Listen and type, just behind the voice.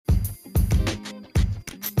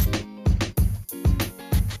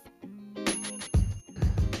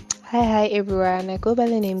Hi everyone. I go by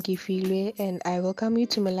the name Gifilwe and I welcome you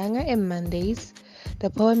to Malanga and Mondays. The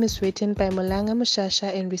poem is written by Malanga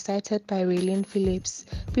Mushasha and recited by Raylene Phillips.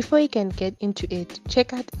 Before you can get into it,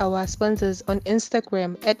 check out our sponsors on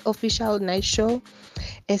Instagram at Official Night Show,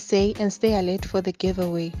 SA, and stay alert for the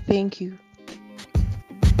giveaway. Thank you.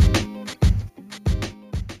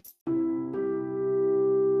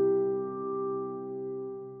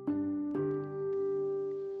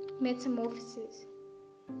 Metamorphosis,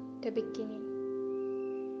 the beginning.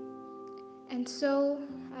 And so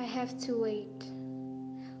I have to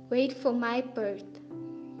wait for my birth.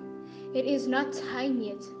 It is not time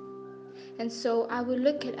yet, and so I will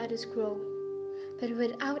look at others grow, but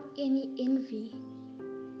without any envy.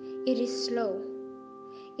 It is slow,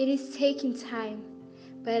 it is taking time,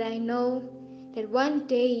 but I know that one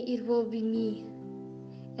day it will be me.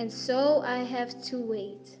 And so I have to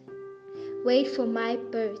wait for my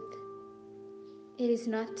birth. It is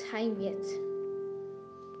not time yet.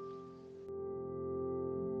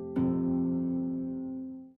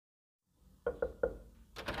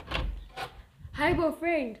 Hi,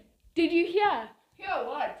 boyfriend. Did you hear? Hear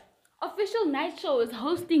what? Official Night Show is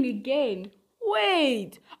hosting again.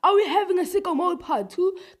 Wait, are we having a sicko mode part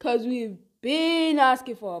 2? Cause we've been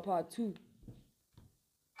asking for a part 2.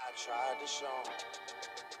 I tried to show 'em.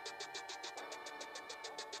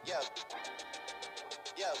 Yeah.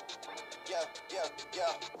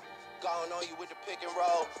 Going on you with the pick and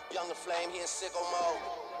roll. Younger flame, he in sicko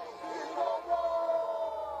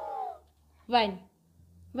mode.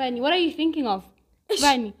 Vani, what are you thinking of?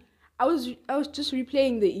 Vani. I was just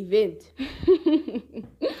replaying the event.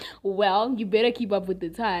 Well, you better keep up with the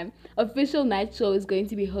time. Official Night Show is going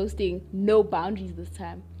to be hosting No Boundaries this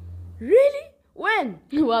time. Really? When?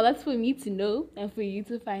 Well, that's for me to know and for you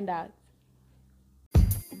to find out.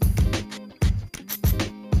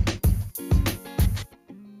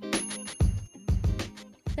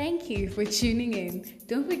 Thank you for tuning in.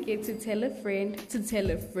 Don't forget to tell a friend to tell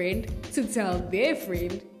a friend to tell their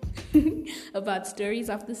friend about Stories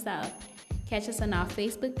of the South. Catch us on our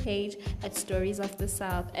Facebook page at Stories of the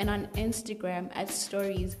South and on Instagram at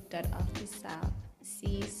stories.ofthesouth. See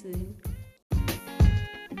you soon.